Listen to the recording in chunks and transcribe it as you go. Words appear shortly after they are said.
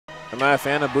Am I a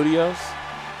fan of Bootios?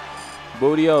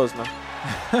 Bootios, man.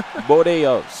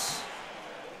 Bootios.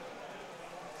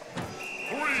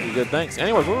 Good, thanks.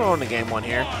 Anyways, we're on to game one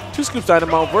here. 2 Scoops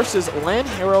Dynamo versus Land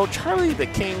Hero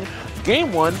Charliedaking.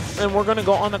 Game 1, and we're going to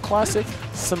go on the classic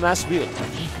Smash Wheel.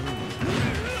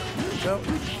 So,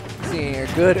 seeing a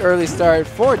good early start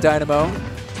for Dynamo.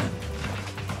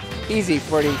 Easy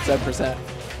 47%.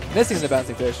 Missing the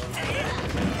bouncing fish.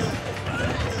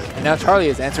 And now Charlie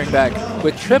is answering back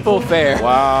with triple fair.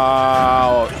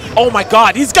 Wow. Oh my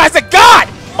god, these guys are god!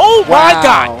 Oh my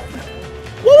god!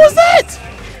 What was that?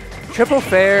 Triple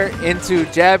fair into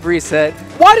jab reset.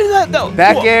 Why did that though?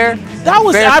 Back air. That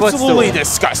was absolutely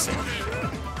disgusting.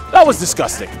 That was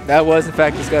disgusting. That was in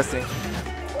fact disgusting.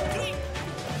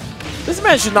 This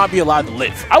man should not be allowed to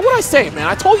live. What I say, man?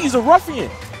 I told you he's a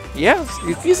ruffian. Yeah,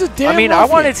 he's a damn ruffian. I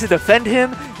wanted to defend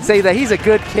him, say that he's a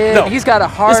good kid. No, he's got a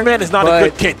heart. This man is not a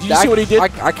good kid. Did you see what he did?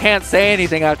 I can't say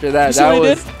anything after that. You see what he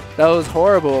did? That was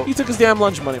horrible. He took his damn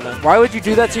lunch money, man. Why would you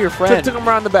do that to your friend? Took him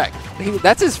around the back.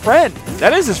 That's his friend.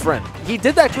 That is his friend. He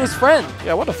did that to his friend.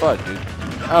 Yeah, what the fuck, dude.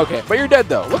 Okay. But you're dead,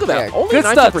 though. Look at that. Yeah, Only good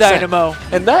 90%. stuff, Dynamo.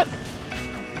 And that,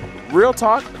 real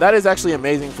talk, that is actually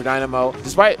amazing for Dynamo.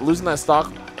 Despite losing that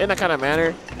stock in that kind of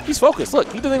manner, he's focused.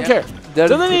 Look, he doesn't care.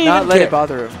 Doesn't not let it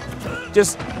bother him.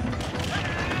 Just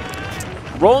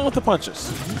rolling with the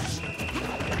punches.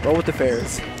 Roll with the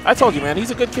fairs. I told you, man.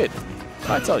 He's a good kid.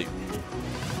 I tell you.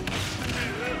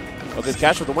 A good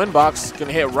catch with the win box.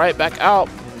 Gonna hit right back out.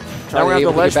 Now we're on the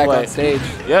ledge back play. on stage.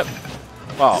 Yep.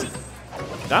 Wow.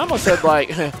 Dynamo said, like,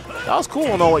 that was cool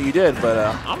and all what you did, but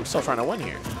I'm still trying to win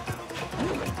here.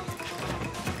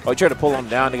 Oh, he tried to pull him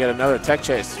down to get another tech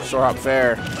chase. Short hop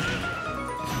fair.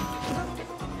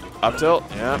 Up tilt.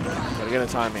 Yep. Gotta get a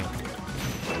timing.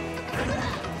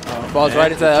 Falls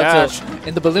right into that up tilt.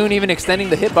 And the balloon even extending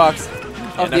the hitbox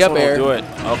of the up air. Do it.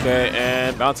 Okay,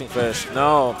 and bouncing fish.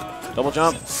 No. Double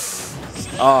jump.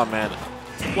 Oh, man.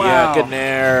 Wow. Yeah, good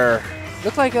nair.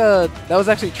 Looked like that was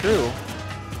actually true.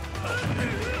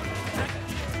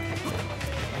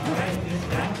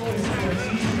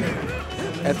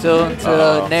 Until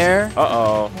nair.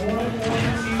 Uh-oh.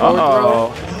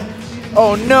 Uh-oh.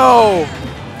 Oh, no.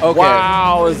 Okay.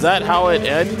 Wow, is that how it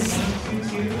ends?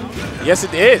 Yes,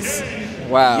 it is.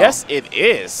 Wow. Yes, it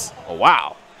is. Oh,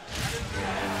 wow.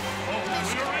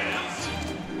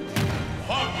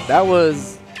 That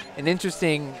was an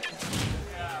interesting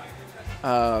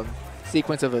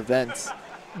sequence of events.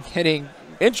 Hitting.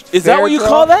 Is that what you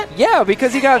call that? Yeah,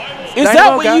 because he got. Is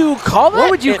that what you call that?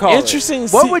 What would you call it? Interesting.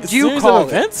 What would you call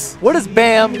it? What does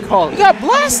Bam call it? You got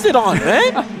blasted on,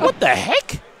 man. What the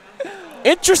heck?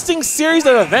 Interesting series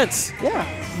of events.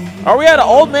 Yeah. Are we at an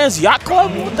old man's yacht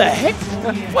club? What the heck?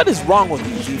 What is wrong with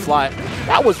you, G-Fly?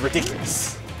 That was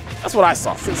ridiculous. That's what I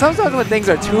saw. Sometimes when things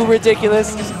are too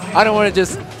ridiculous, I don't want to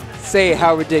just say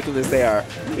how ridiculous they are.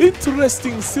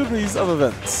 Interesting series of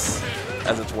events,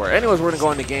 as it were. Anyways, we're going to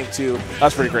go into game 2.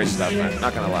 That's pretty great stuff, man.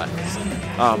 Not going to lie.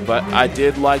 But I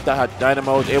did like that how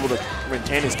Dynamo was able to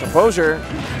maintain his composure.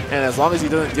 And as long as he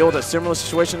doesn't deal with a similar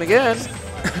situation again,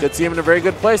 could see him in a very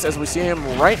good place as we see him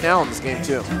right now in this game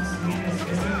 2.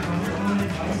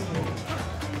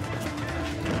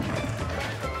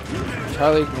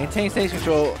 Charlie maintains stage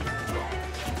control.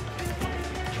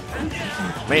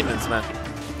 Maintenance, man.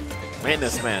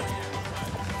 Maintenance, man.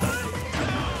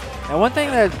 And one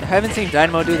thing that I haven't seen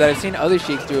Dynamo do that I've seen other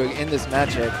Sheiks do in this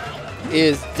matchup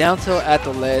is down tilt at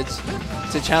the ledge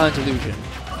to challenge illusion.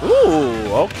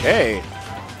 Ooh, okay.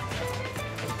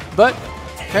 But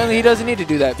apparently he doesn't need to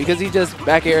do that because he just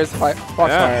back airs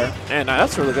Foxfire. And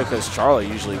that's really good because Charlie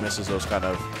usually misses those kind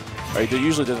of, or he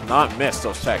usually does not miss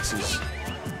those techs. He's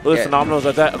really phenomenal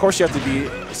at that. Of course, you have to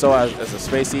be so as a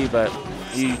spacey, but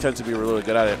he tends to be really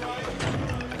good at it.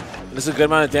 This is a good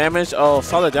amount of damage. Oh,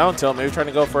 saw the down tilt. Maybe trying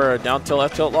to go for a down tilt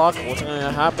F tilt lock. What's going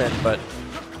to happen? But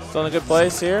still in a good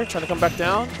place here. Trying to come back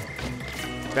down.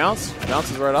 Bounce.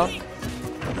 Bounces right off.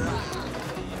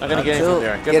 Not going to get anything from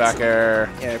there. Good back air.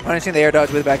 Yeah, punishing the air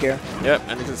dodge with back air. Yep,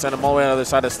 and you can send him all the way to the other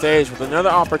side of the stage with another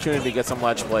opportunity to get some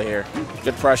ledge play here.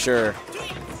 Good pressure.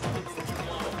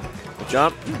 Good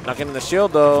jump. Not getting the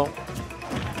shield, though.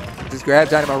 Just grab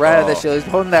Dynamo right out of the shield.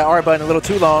 He's holding that R button a little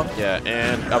too long. Yeah,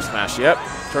 and up smash. Yep.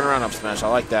 Turn around up smash. I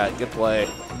like that. Good play.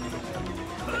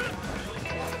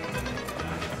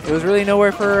 It was really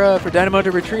nowhere for Dynamo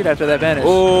to retreat after that vanish.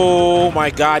 Oh my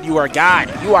God! You are God.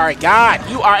 You are a God.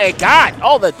 You are a God.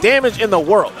 All the damage in the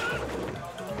world.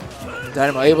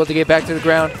 Dynamo able to get back to the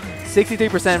ground.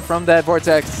 63% from that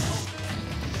vortex.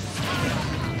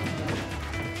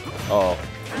 Oh.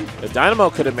 If Dynamo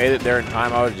could have made it there in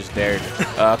time, I would have just dared.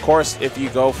 Of course, if you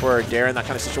go for a dare in that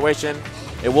kind of situation,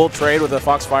 It will trade with a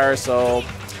Foxfire,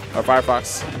 or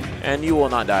Firefox, and you will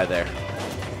not die there.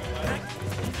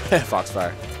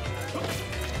 Foxfire.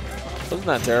 Wasn't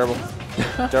that terrible?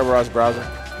 Terrible browser.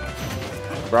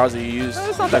 Browser you use.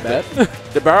 It's not that bad.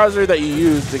 The browser that you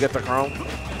use to get the Chrome.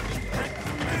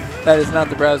 That is not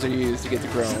the browser you use to get the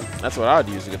Chrome. That's what I would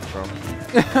use to get the Chrome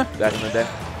back in the day.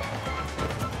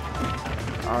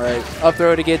 All right, up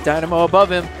throw to get Dynamo above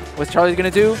him. What's Charlie's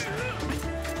going to do?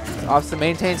 Opts to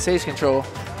maintain stage control,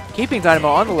 keeping Dynamo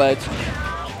on the ledge.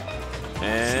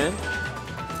 And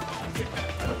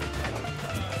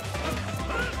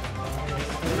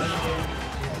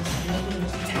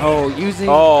Using...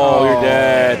 Oh, you're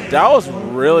dead. That was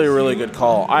really, really good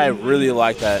call. I really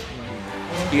like that.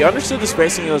 He understood the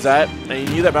spacing he was at, and he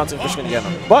knew that Bouncing Fish was going to get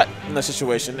him. But in the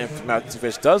situation, if Bouncing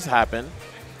Fish does happen,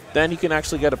 then you can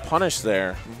actually get a punish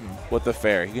there with the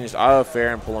fair. You can just auto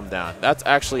fair and pull him down. That's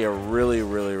actually a really,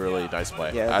 really, really nice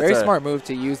play. Yeah, that's very smart move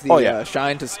to use the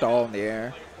shine to stall in the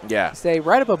air. Yeah. Stay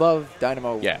right up above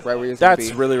Dynamo, right where you're supposed to be.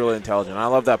 That's really, really intelligent. I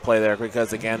love that play there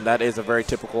because, again, that is a very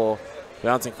typical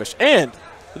Bouncing Fish. And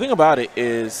the thing about it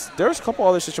is there's a couple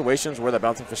other situations where the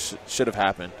Bouncing Fish should have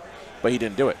happened, but he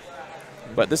didn't do it.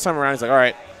 But this time around, he's like, all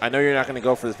right, I know you're not going to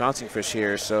go for this Bouncing Fish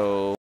here, so